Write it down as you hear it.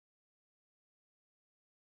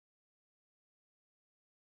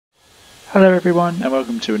Hello everyone and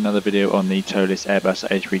welcome to another video on the ToLiss Airbus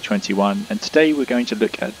A321, and today we're going to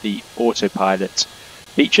look at the autopilot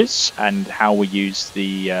features and how we use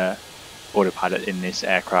the autopilot in this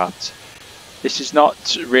aircraft. This is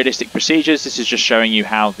not realistic procedures, this is just showing you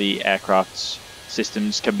how the aircraft's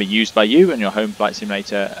systems can be used by you and your home flight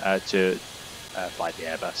simulator to fly the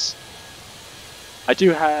Airbus. I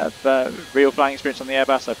do have real flying experience on the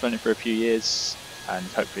Airbus. I've flown it for a few years, and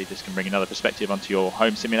hopefully this can bring another perspective onto your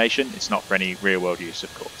home simulation. It's not for any real world use,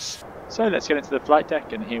 of course. So let's get into the flight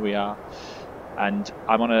deck, and here we are. And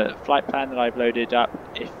I'm on a flight plan that I've loaded up.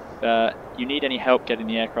 If you need any help getting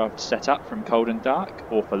the aircraft set up from cold and dark,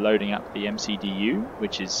 or for loading up the MCDU,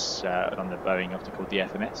 which is on the Boeing often called the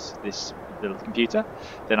FMS, this little computer,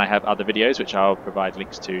 then I have other videos which I'll provide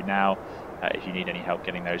links to now if you need any help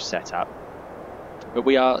getting those set up. But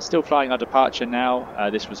we are still flying our departure now.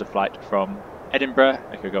 This was a flight from Edinburgh,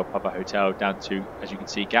 Echo Golf Papa Hotel, down to, as you can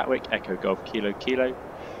see, Gatwick, Echo Golf Kilo Kilo.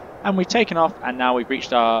 And we've taken off, and now we've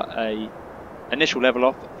reached our initial level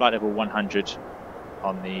off, flight level 100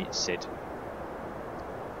 on the SID.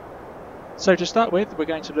 So to start with, we're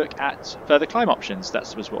going to look at further climb options.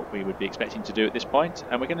 That was what we would be expecting to do at this point,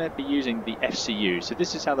 and we're going to be using the FCU. So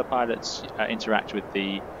this is how the pilots interact with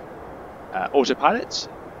the autopilot,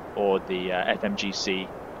 or the FMGC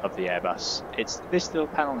of the Airbus. It's this little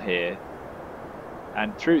panel here,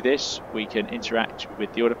 and through this we can interact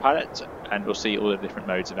with the autopilot, and we'll see all the different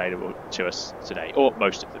modes available to us today, or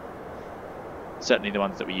most of them. Certainly the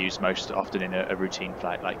ones that we use most often in a routine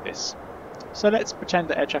flight like this. So let's pretend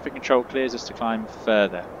that air traffic control clears us to climb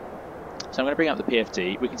further. So I'm going to bring up the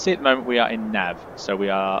PFD. We can see at the moment we are in nav, so we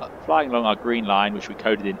are flying along our green line, which we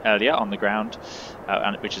coded in earlier on the ground,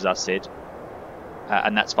 which is our SID.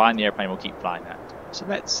 And that's fine, the airplane will keep flying that. So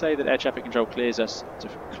let's say that air traffic control clears us to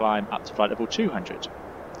climb up to flight level 200.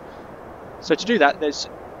 So to do that, there's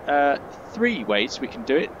three ways we can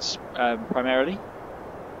do it primarily.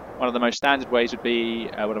 One of the most standard ways would be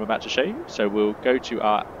what I'm about to show you. So we'll go to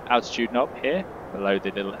our altitude knob here, below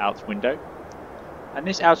the little alt window. And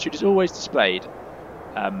this altitude is always displayed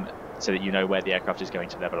so that you know where the aircraft is going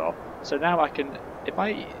to level off. So now I can, if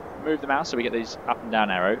I move the mouse so we get these up and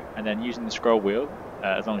down arrow, and then using the scroll wheel,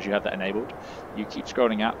 as long as you have that enabled, you keep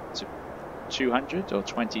scrolling up to 200 or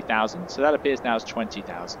 20,000. So that appears now as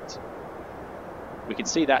 20,000. We can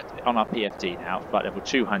see that on our PFD now, flight level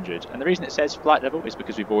 200. And the reason it says flight level is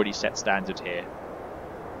because we've already set standard here.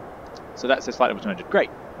 So that says flight level 200. Great,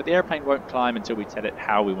 but the airplane won't climb until we tell it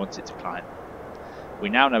how we want it to climb. We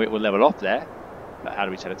now know it will level off there, but how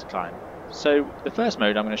do we tell it to climb? So the first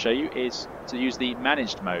mode I'm going to show you is to use the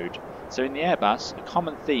managed mode. So in the Airbus, a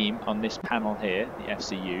common theme on this panel here, the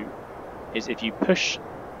FCU, is if you push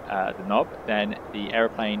the knob, then the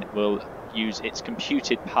aeroplane will use its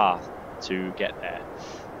computed path to get there.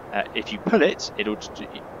 If you pull it, it'll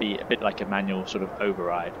be a bit like a manual sort of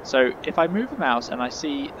override. So if I move the mouse and I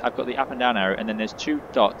see I've got the up and down arrow and then there's two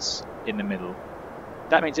dots in the middle,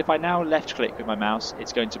 that means if I now left click with my mouse,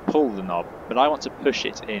 it's going to pull the knob, but I want to push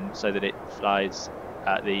it in so that it flies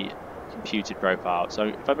the computed profile. So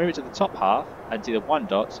if I move it to the top half and see the one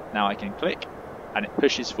dot, now I can click and it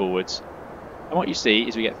pushes forwards. And what you see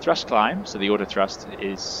is we get thrust climb, so the auto thrust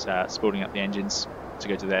is spooling up the engines to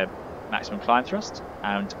go to their maximum climb thrust,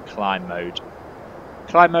 and climb mode.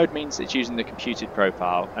 Climb mode means it's using the computed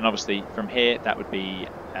profile, and obviously from here that would be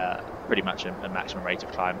pretty much a maximum rate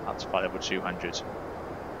of climb up to flight level 200.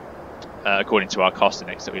 According to our cost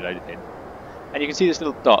index that we loaded in. And you can see this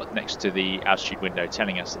little dot next to the altitude window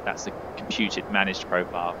telling us that that's the computed managed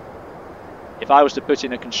profile. If I was to put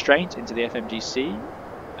in a constraint into the FMGC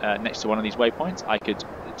next to one of these waypoints, I could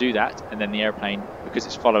do that, and then the airplane, because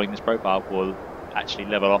it's following this profile, will actually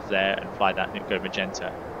level off there and fly that and go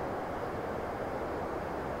magenta.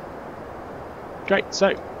 Great,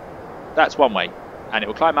 so that's one way, and it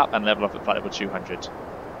will climb up and level off at flight level 200.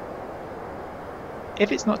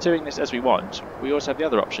 If it's not doing this as we want, we also have the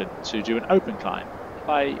other option to do an open climb. If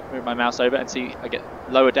I move my mouse over and see I get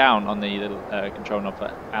lower down on the little control knob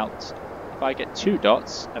for out, if I get two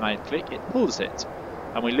dots and I click, it pulls it.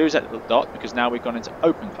 And we lose that little dot because now we've gone into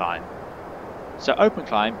open climb. So open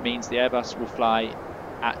climb means the Airbus will fly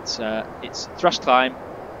at its thrust climb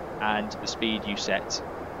and the speed you set.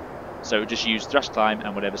 So just use thrust climb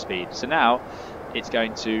and whatever speed. So now it's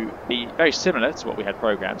going to be very similar to what we had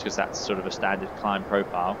programmed, because that's sort of a standard climb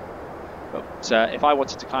profile. But if I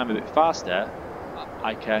wanted to climb a bit faster,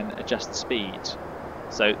 I can adjust the speed.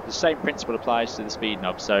 So the same principle applies to the speed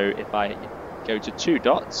knob. So if I go to two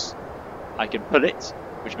dots, I can pull it,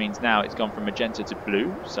 which means now it's gone from magenta to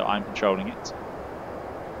blue, so I'm controlling it.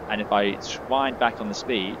 And if I wind back on the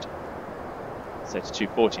speed, so to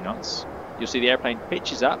 240 knots, you'll see the airplane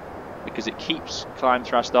pitches up because it keeps climb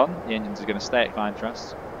thrust on. The engines are going to stay at climb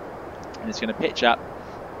thrust, and it's going to pitch up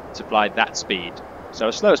to fly that speed. So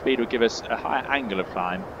a slower speed would give us a higher angle of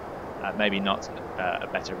climb, maybe not a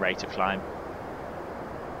better rate of climb.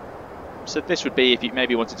 So this would be if you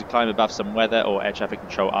maybe wanted to climb above some weather, or air traffic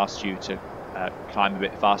control asked you to climb a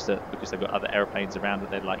bit faster because they've got other aeroplanes around that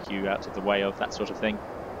they'd like you out of the way of, that sort of thing.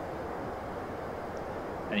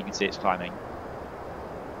 And you can see it's climbing.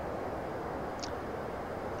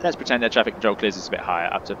 Let's pretend air traffic control clears us a bit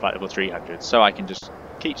higher, up to flight level 300. So I can just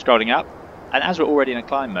keep scrolling up, and as we're already in a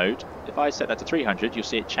climb mode, if I set that to 300, you'll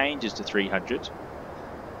see it changes to 300,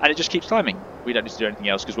 and it just keeps climbing. We don't need to do anything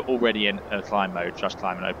else because we're already in a climb mode, thrust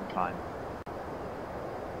climb and open climb.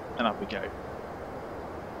 And up we go.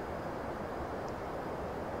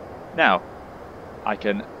 Now, I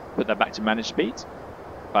can put that back to manage speed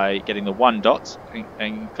by getting the 1 dot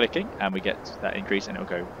and clicking, and we get that increase, and it will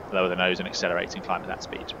go lower the nose and accelerate and climb at that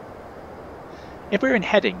speed. If we're in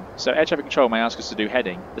heading, so air traffic control may ask us to do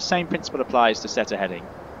heading, the same principle applies to set a heading.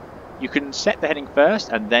 You can set the heading first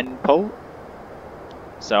and then pull.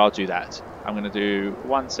 So I'll do that. I'm going to do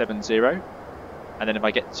 170, and then if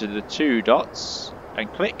I get to the 2 dots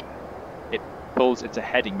and click, it pulls into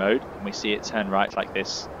heading mode, and we see it turn right like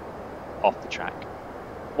this off the track.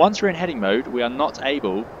 Once we're in heading mode, we are not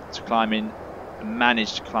able to climb in a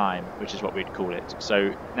managed climb, which is what we'd call it.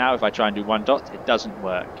 So now if I try and do 1 dot, it doesn't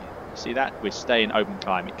work. You see that? We stay in open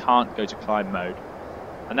climb. It can't go to climb mode.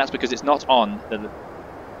 And that's because it's not on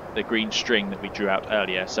the green string that we drew out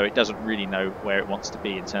earlier, so it doesn't really know where it wants to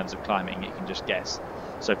be in terms of climbing. It can just guess.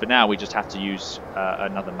 So for now, we just have to use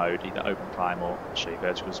another mode, either open climb or actually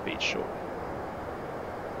vertical speed short.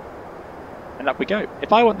 And up we go.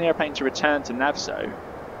 If I want the airplane to return to navso,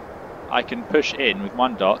 I can push in with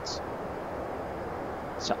 1 dot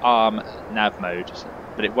to arm nav mode,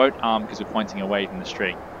 but it won't arm because we're pointing away from the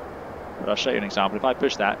string. But I'll show you an example. If I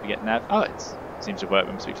push that, we get nav. Oh, it seems to work.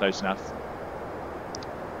 We must be close enough.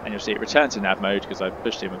 And you'll see it return to nav mode because I've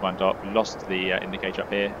pushed in with 1 dot. We lost the indicator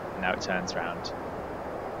up here, and now it turns around.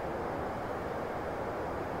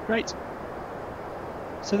 Great.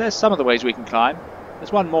 So there's some of the ways we can climb.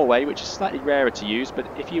 There's one more way, which is slightly rarer to use, but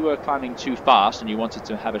if you were climbing too fast and you wanted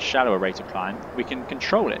to have a shallower rate of climb, we can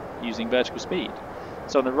control it using vertical speed.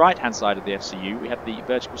 So on the right hand side of the FCU, we have the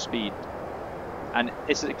vertical speed, and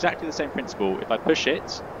it's exactly the same principle. If I push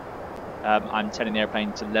it, I'm telling the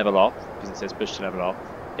airplane to level off because it says push to level off.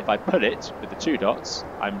 If I pull it with the 2 dots,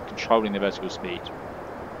 I'm controlling the vertical speed.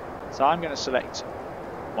 So I'm going to select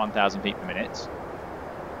 1,000 feet per minute,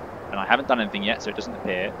 and I haven't done anything yet, so it doesn't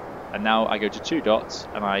appear. And now I go to 2 dots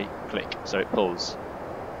and I click, so it pulls.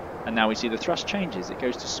 And now we see the thrust changes. It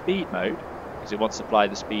goes to speed mode because it wants to fly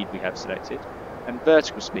the speed we have selected, and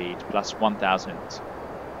vertical speed plus 1,000.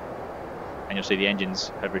 And you'll see the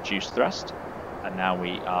engines have reduced thrust, and now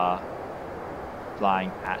we are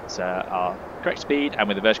flying at our correct speed and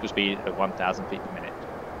with a vertical speed of 1,000 feet per minute.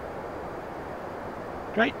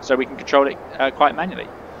 Great, so we can control it quite manually.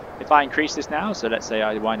 If I increase this now, so let's say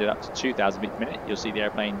I wind it up to 2,000 feet per minute, you'll see the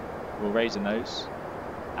airplane will raise the nose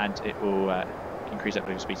and it will increase that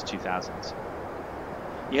vertical speed to 2,000.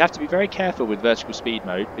 You have to be very careful with vertical speed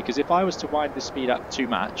mode, because if I was to wind the speed up too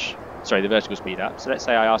much, sorry, the vertical speed up, so let's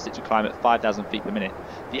say I asked it to climb at 5,000 feet per minute,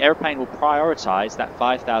 the airplane will prioritize that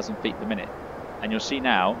 5,000 feet per minute. And you'll see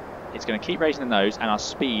now it's going to keep raising the nose and our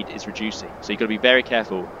speed is reducing. So you've got to be very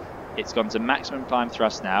careful. It's gone to maximum climb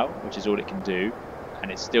thrust now, which is all it can do, and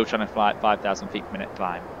it's still trying to fly at 5,000 feet per minute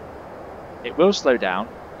climb. It will slow down,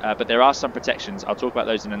 but there are some protections. I'll talk about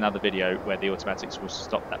those in another video where the automatics will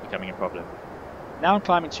stop that becoming a problem. Now I'm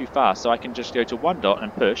climbing too fast, so I can just go to 1 dot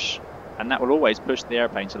and push, and that will always push the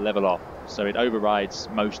airplane to level off, so it overrides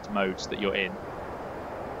most modes that you're in.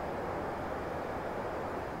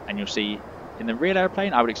 And you'll see in the real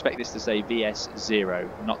airplane, I would expect this to say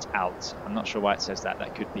VS0, not out. I'm not sure why it says that.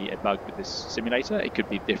 That could be a bug with this simulator. It could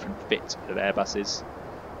be a different fit of Airbuses,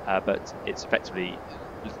 but it's effectively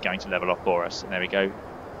going to level off for us. And there we go,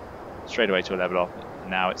 straight away to a level off.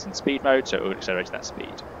 Now it's in speed mode, so it will accelerate to that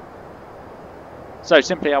speed. So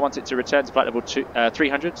simply, I want it to return to flight level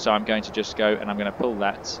 300, so I'm going to just go and I'm going to pull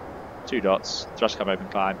that 2 dots, thrust come open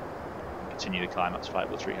climb, and continue to climb up to flight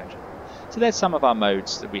level 300. So there's some of our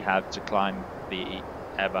modes that we have to climb the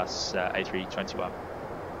Airbus A321,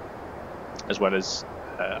 as well as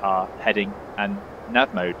our heading and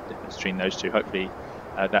nav mode, difference between those two. Hopefully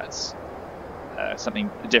that's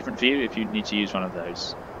something different for you if you need to use one of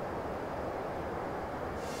those.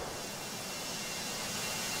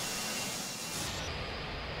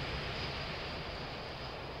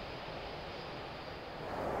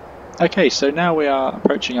 Okay, so now we are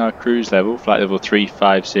approaching our cruise level, flight level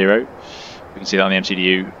 350. We can see that on the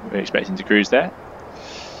MCDU, we're expecting to cruise there.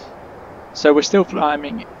 So we're still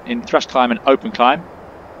climbing in thrust climb and open climb.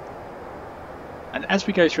 And as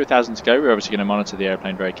we go through 1,000 to go, we're obviously going to monitor the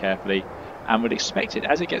airplane very carefully, and would expect it,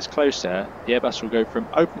 as it gets closer, the Airbus will go from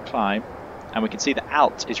open climb, and we can see that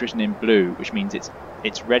alt is written in blue, which means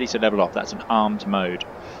it's ready to level off. That's an armed mode.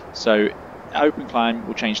 So open climb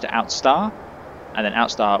will change to out star, and then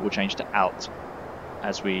out star will change to alt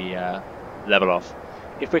as we level off.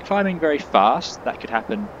 If we're climbing very fast, that could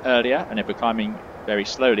happen earlier, and if we're climbing very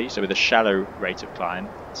slowly, so with a shallow rate of climb,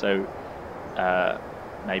 so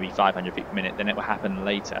maybe 500 feet per minute, then it will happen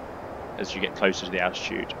later as you get closer to the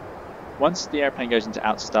altitude. Once the airplane goes into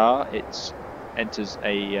out star, it enters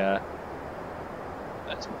a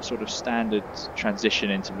sort of standard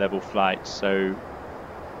transition into level flight, so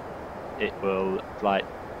it will fly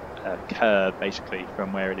a curve basically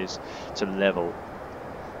from where it is to level.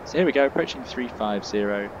 So here we go, approaching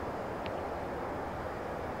 350,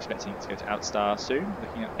 expecting it to go to out star soon,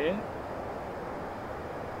 looking up here.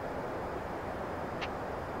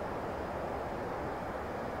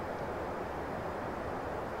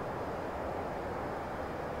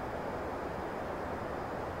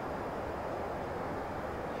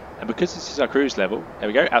 And because this is our cruise level, there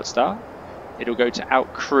we go, out star, it'll go to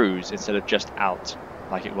out cruise instead of just out,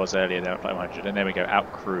 like it was earlier there at flight 100, and there we go,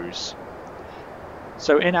 out cruise.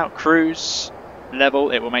 So in out cruise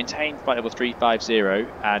level, it will maintain flight level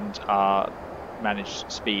 350 and our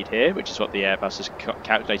managed speed here, which is what the Airbus has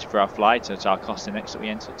calculated for our flight, so it's our cost index that we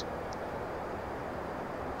entered.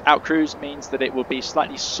 Out cruise means that it will be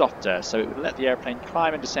slightly softer, so it would let the airplane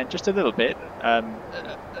climb and descend just a little bit,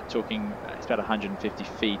 talking it's about 150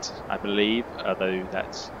 feet I believe, although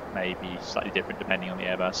that's maybe slightly different depending on the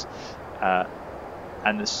Airbus,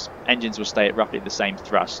 and the engines will stay at roughly the same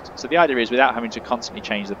thrust. So the idea is, without having to constantly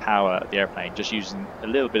change the power of the airplane, just using a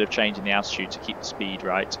little bit of change in the altitude to keep the speed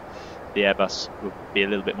right, the Airbus will be a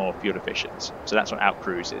little bit more fuel efficient. So that's what out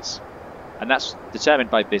cruise is. And that's determined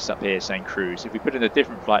by this up here saying cruise. If we put in a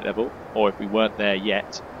different flight level, or if we weren't there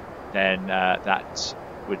yet, then that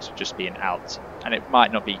would just be an alt. And it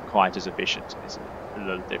might not be quite as efficient. There's a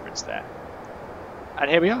little difference there. And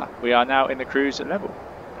here we are. We are now in the cruise level,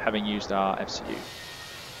 having used our FCU.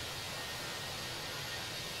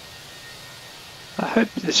 I hope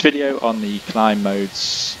this video on the climb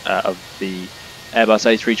modes of the Airbus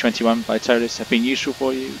A321 by ToLiss have been useful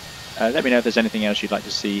for you. Let me know if there's anything else you'd like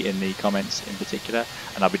to see in the comments in particular,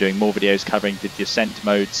 and I'll be doing more videos covering the descent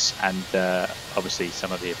modes and obviously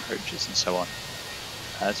some of the approaches and so on.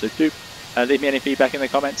 So do leave me any feedback in the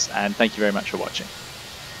comments, and thank you very much for watching.